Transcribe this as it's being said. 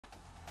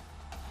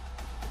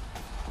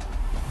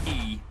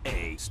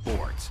EA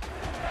Sports.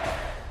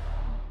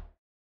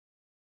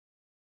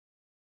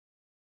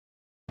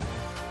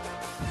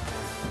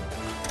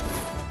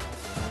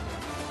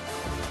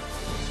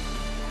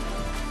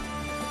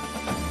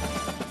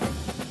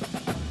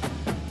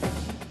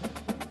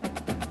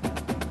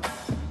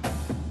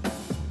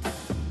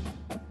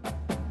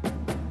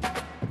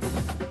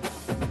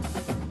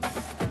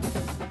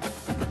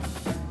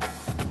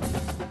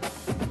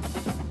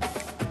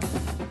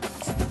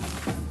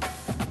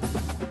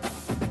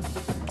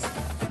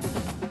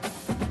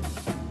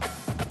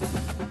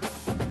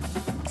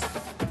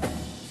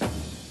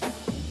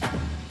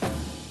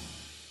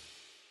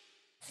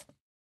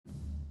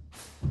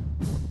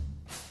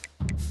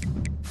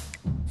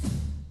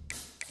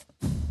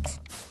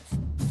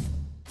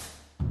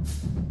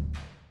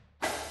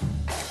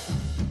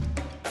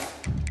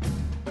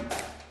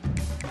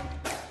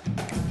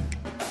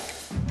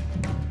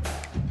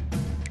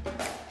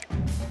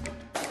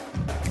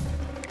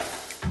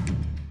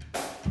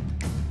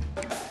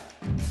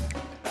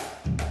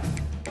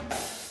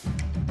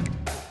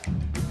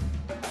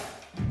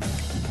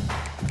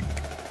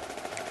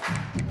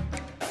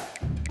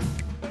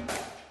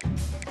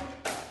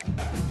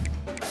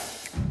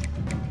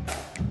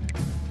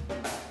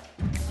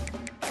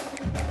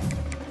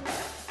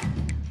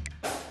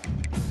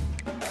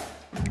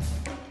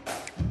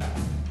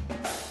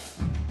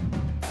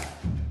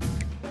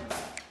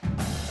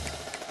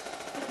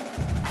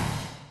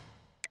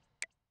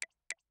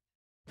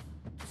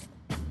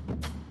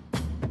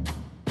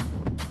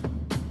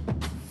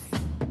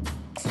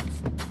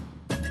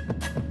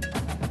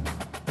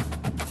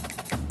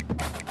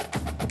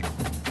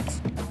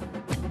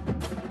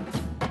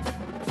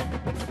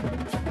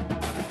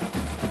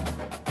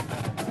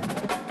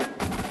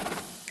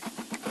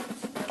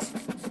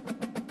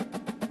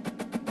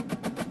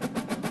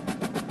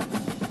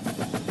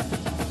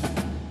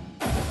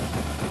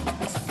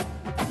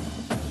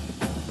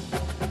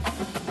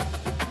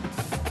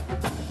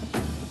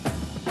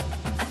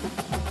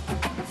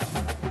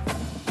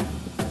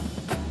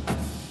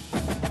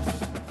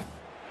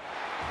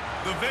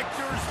 The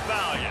victors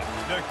valiant,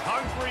 the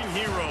conquering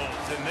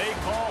heroes, and they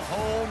call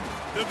home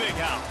the Big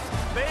House.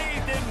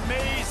 Bathed in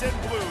maize and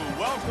blue,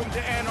 welcome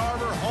to Ann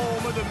Arbor,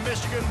 home of the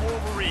Michigan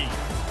Wolverines.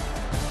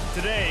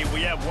 Today,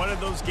 we have one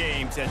of those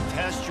games that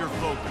tests your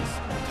focus.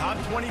 Top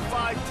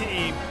 25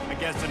 team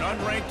against an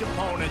unranked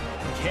opponent.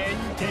 Can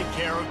you take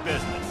care of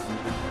business?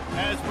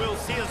 As we'll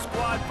see a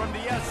squad from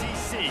the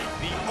SEC,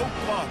 the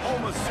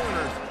Oklahoma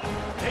Sooners,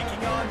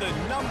 taking on the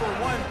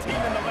 #1 team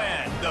in the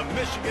land, the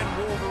Michigan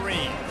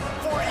Wolverines.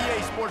 For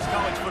EA Sports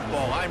College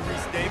Football, I'm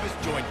Reese Davis,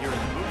 joined here in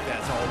the booth,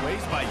 as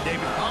always, by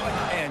David Pollock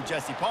and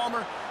Jesse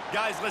Palmer.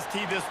 Guys, let's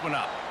tee this one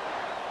up.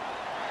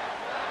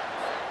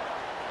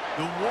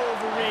 The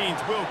Wolverines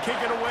will kick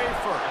it away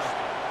first.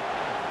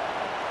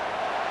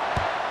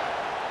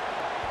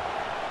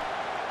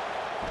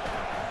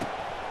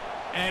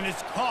 And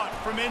it's caught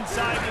from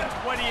inside the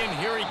 20, and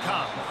here he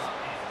comes.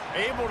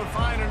 Able to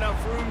find enough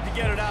room to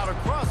get it out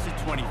across the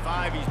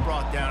 25. He's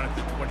brought down at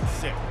the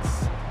 26.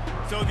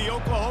 So the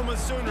Oklahoma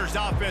Sooners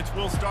offense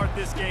will start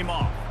this game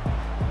off.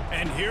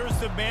 And here's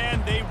the man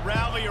they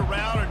rally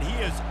around, and he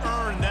has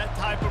earned that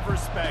type of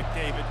respect,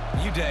 David.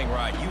 You dang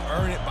right. You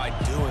earn it by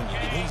doing it.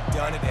 And he's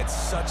done it at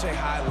such a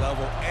high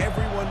level.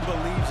 Everyone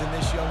believes in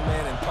this young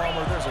man, and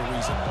Palmer, there's a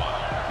reason why.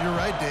 You're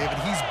right, David.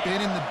 He's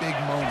been in the big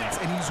moments,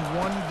 and he's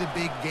won the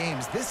big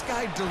games. This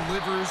guy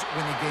delivers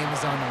when the game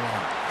is on the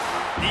line.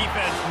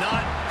 Defense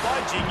not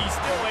budging. He's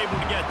still able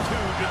to get 2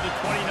 to the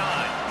 29.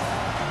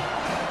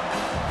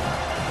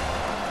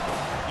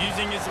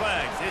 Using his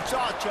legs, it's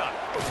Chuck.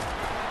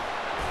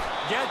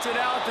 Gets it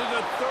out to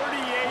the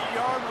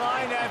 38-yard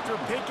line after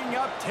picking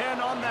up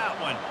 10 on that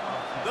one.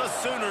 The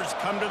Sooners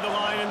come to the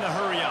line in the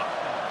hurry-up.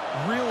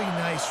 Really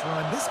nice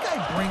run. This guy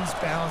brings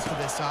balance to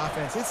this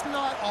offense. It's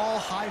not all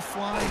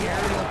high-flying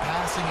aerial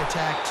passing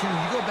attack, too.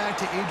 You go back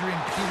to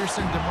Adrian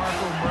Peterson,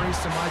 DeMarco Murray,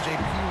 Samaje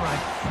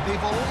Perine.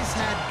 They've always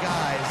had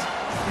guys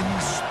in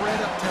these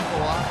spread-up tempo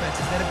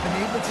offenses that have been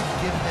able to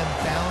give them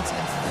balance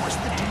and force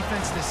the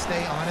defense to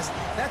stay honest.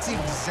 That's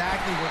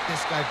exactly what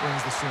this guy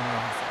brings the Sooner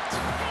offense.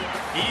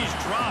 He's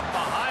dropped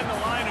behind the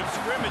line of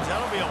scrimmage.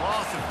 That'll be a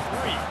loss of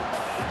 3.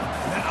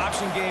 That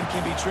option game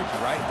can be tricky,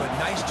 right? But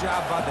nice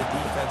job by the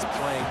defense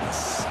playing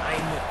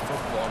assignment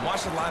football. And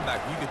watch the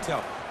linebacker. You could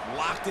tell.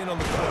 Locked in on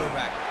the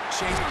quarterback.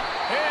 Chasing.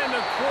 And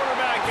the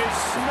quarterback is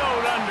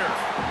snowed under.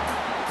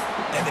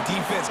 And the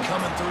defense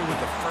coming through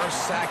with the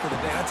first sack of the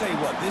day. I tell you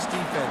what, this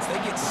defense, they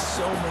get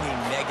so many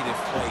negative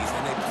plays,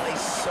 and they play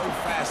so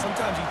fast.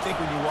 Sometimes you think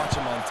when you watch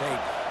them on tape,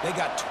 they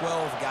got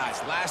 12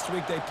 guys. Last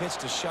week they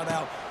pitched a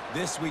shutout.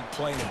 This week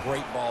playing a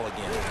great ball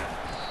again.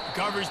 The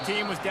coverage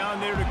team was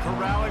down there to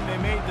corral him. They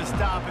made the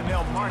stop, and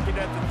they'll mark it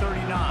at the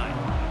 39.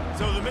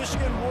 So the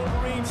Michigan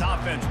Wolverines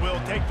offense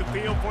will take the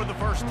field for the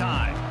first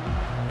time.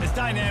 As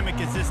dynamic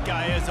as this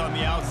guy is on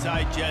the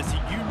outside, Jesse,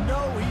 you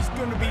know he's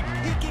going to be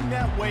peeking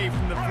that way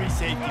from the free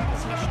safety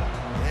position.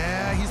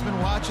 Yeah, he's been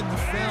watching the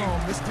film.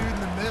 This dude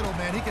in the middle,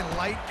 man, he can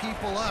light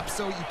people up.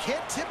 So you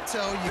can't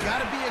tiptoe. You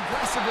got to be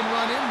aggressive and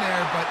run in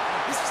there. But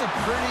this is a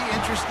pretty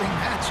interesting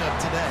matchup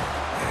today.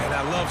 And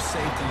I love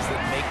safeties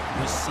that make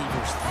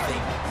receivers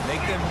think.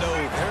 Make them know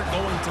they're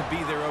going to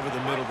be there over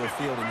the middle of the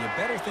field, and you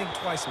better think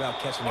twice about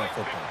catching that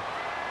football.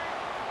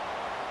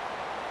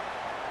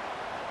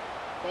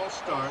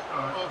 False start,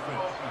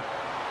 offense.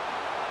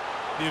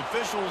 The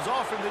officials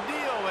offer the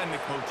deal, and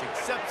the coach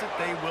accepts it.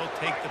 They will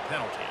take the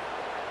penalty.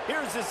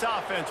 Here's this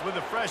offense with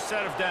a fresh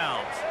set of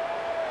downs.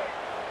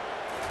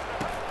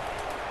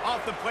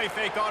 Off the play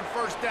fake on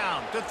first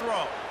down to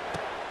throw.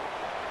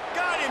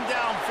 Got him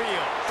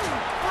downfield.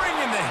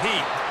 Bringing the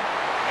heat.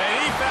 And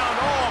he found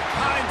all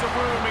kinds of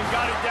room and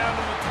got it down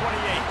to the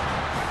 28.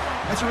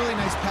 That's a really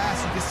nice pass.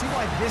 You can see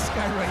why this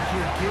guy right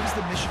here gives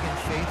the Michigan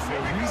faithful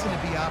a reason to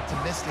be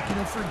optimistic. You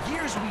know, for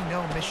years we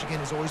know Michigan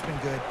has always been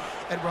good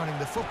at running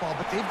the football,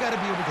 but they've got to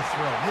be able to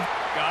throw.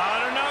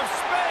 Got enough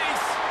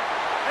space.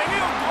 And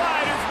he'll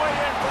glide his way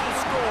in for the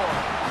score.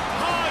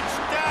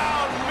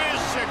 Touchdown,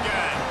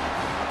 Michigan.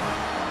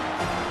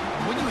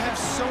 When you have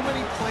so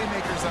many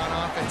playmakers on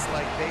offense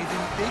like they do,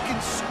 they can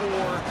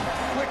score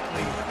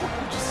quickly.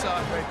 You just saw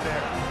it right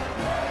there.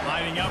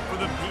 Lining up for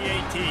the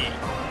PAT.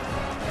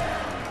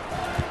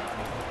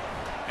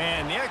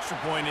 And the extra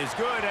point is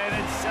good, and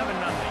it's 7-0.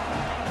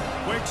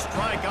 Quick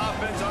strike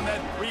offense on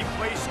that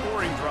three-play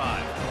scoring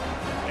drive.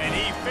 And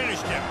he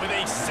finished it with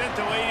a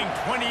scintillating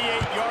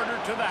 28-yarder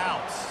to the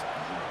house.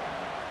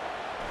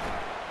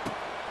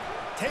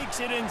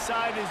 Takes it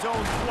inside his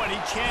own 20.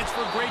 Chance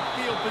for great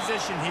field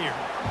position here.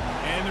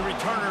 And the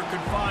returner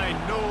could find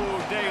no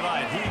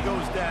daylight. He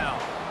goes down.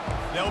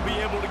 They'll be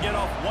able to get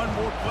off one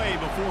more play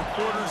before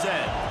quarter's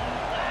end.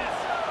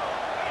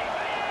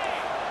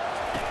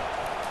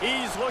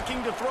 He's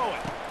looking to throw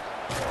it.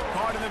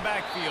 Caught in the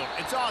backfield.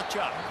 It's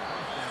Achuk.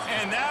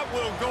 And that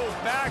will go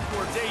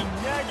backwards. A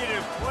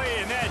negative play,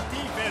 and that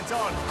defense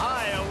on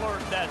high alert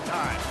that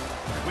time.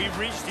 We've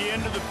reached the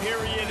end of the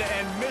period,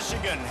 and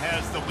Michigan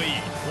has the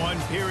lead. One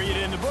period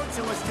in the books,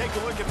 and let's take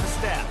a look at the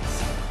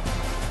stats.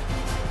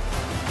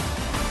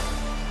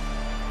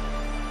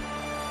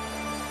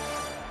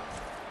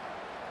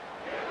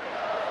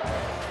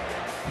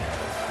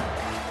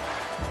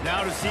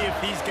 Now to see if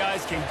these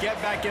guys can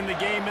get back in the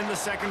game in the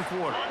second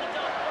quarter.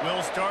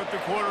 We'll start the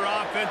quarter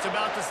offense,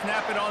 about to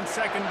snap it on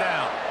second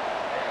down.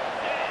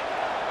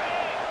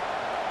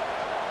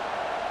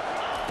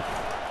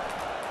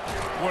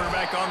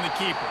 Quarterback on the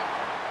keeper.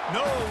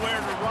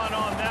 Nowhere to run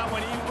on that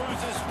one. He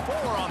loses 4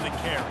 on the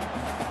carry.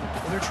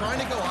 Well, they're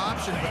trying to go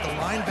option, but the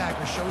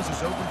linebacker shows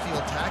his open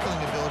field tackling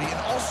ability and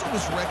also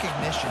his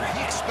recognition. He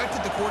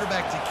expected the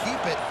quarterback to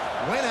keep it,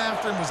 went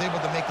after him, was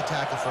able to make the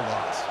tackle for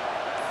loss.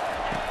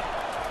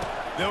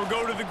 They'll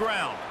go to the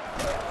ground.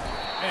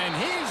 And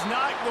he's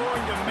not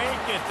going to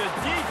make it. The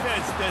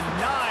defense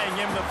denying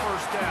him the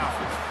first down.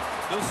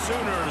 The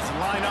Sooners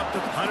line up to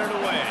punt it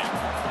away.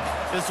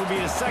 This will be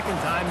the second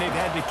time they've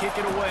had to kick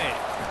it away.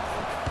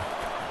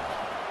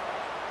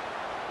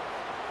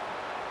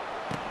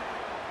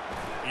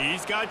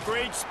 He's got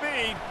great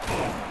speed.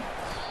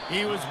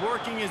 He was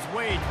working his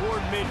way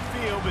toward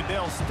midfield, but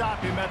they'll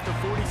stop him at the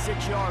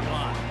 46-yard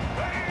line.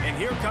 And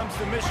here comes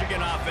the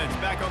Michigan offense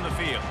back on the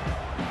field.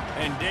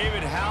 And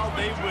David, how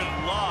they would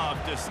love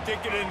to stick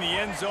it in the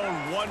end zone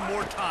one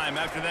more time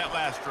after that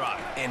last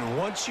drive. And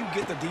once you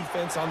get the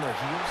defense on their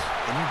heels,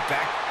 and you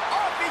back...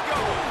 Off he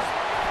goes!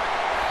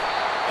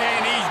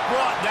 And he's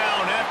brought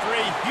down after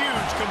a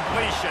huge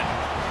completion.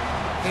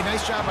 Hey,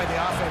 nice job by the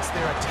offense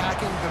there,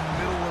 attacking the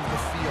middle of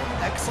the field.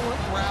 Excellent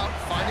route,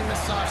 finding the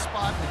soft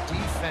spot in the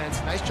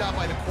defense. Nice job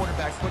by the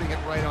quarterback putting it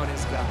right on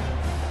his guy.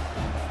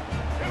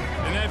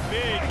 And that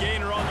big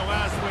gainer on the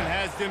last one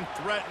has them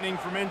threatening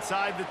from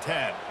inside the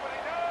 10.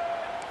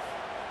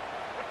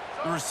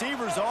 The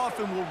receivers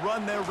often will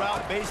run their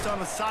route based on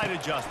a side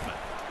adjustment.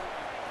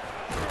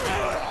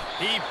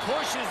 He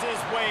pushes his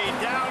way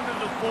down to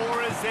the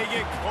 4 as they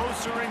get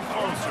closer and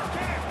closer.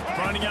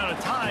 Running out of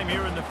time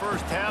here in the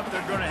first half,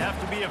 they're going to have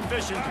to be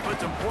efficient to put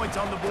some points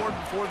on the board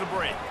before the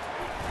break.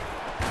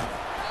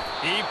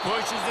 He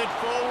pushes it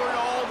forward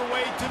all the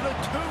way to the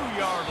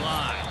 2-yard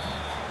line.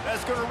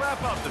 That's going to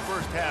wrap up the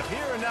first half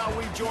here, and now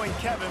we join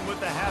Kevin with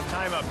the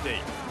halftime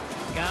update.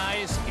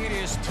 Guys, it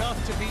is tough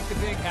to beat the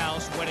Big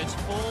House when it's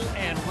full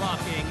and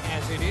rocking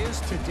as it is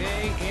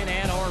today in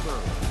Ann Arbor.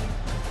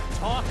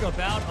 Talk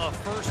about a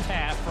first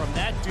half from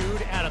that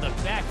dude out of the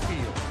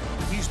backfield.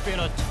 He's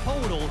been a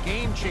total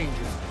game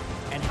changer.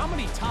 And how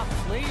many top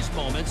plays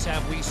moments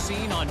have we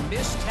seen on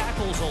missed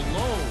tackles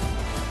alone?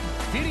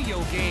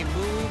 Video game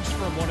moves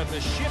from one of the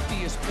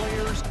shiftiest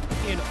players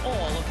in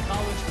all of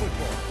college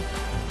football.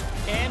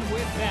 And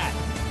with that,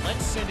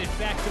 let's send it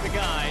back to the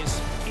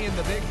guys in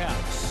the Big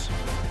House.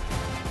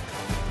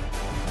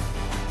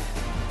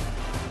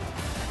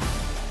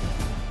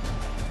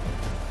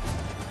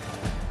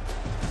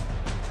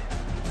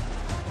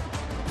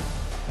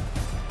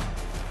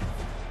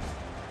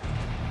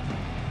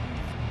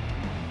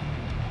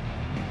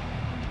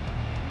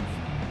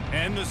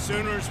 And the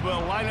Sooners will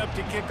line up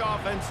to kick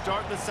off and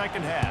start the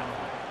second half.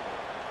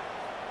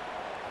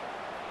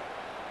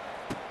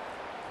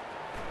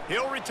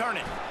 He'll return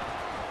it.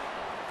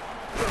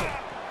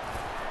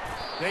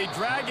 They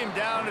drag him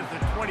down at the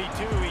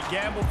 22. He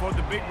gambled for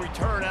the big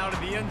return out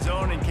of the end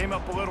zone and came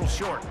up a little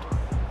short.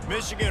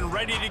 Michigan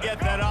ready to get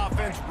that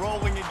offense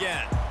rolling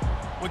again.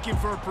 Looking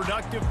for a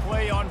productive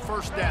play on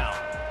first down.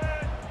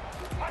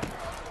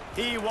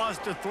 He wants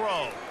to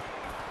throw.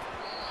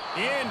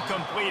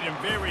 Incomplete, and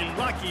very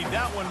lucky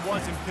that one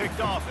wasn't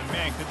picked off. And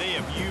man, could they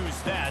have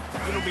used that?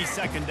 It'll be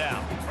second down.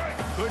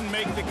 Couldn't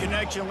make the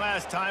connection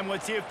last time.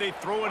 Let's see if they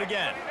throw it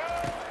again.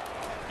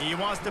 He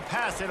wants to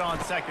pass it on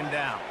second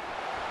down.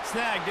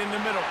 Snagged in the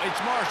middle. It's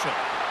Marshall.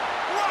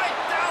 Right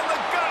down the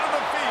gut of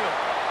the field.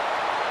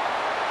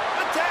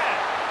 The tag.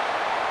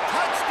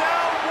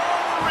 Touchdown,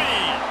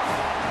 Wolverine.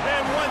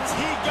 And once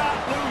he got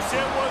loose,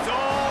 it was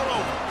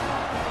all over.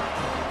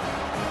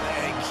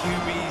 And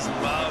QBs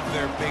love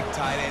their big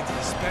tight ends,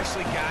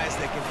 especially guys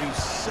that can do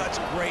such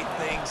great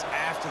things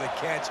after the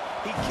catch.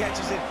 He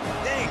catches it.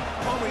 Dang,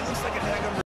 Homer, he looks like a daggone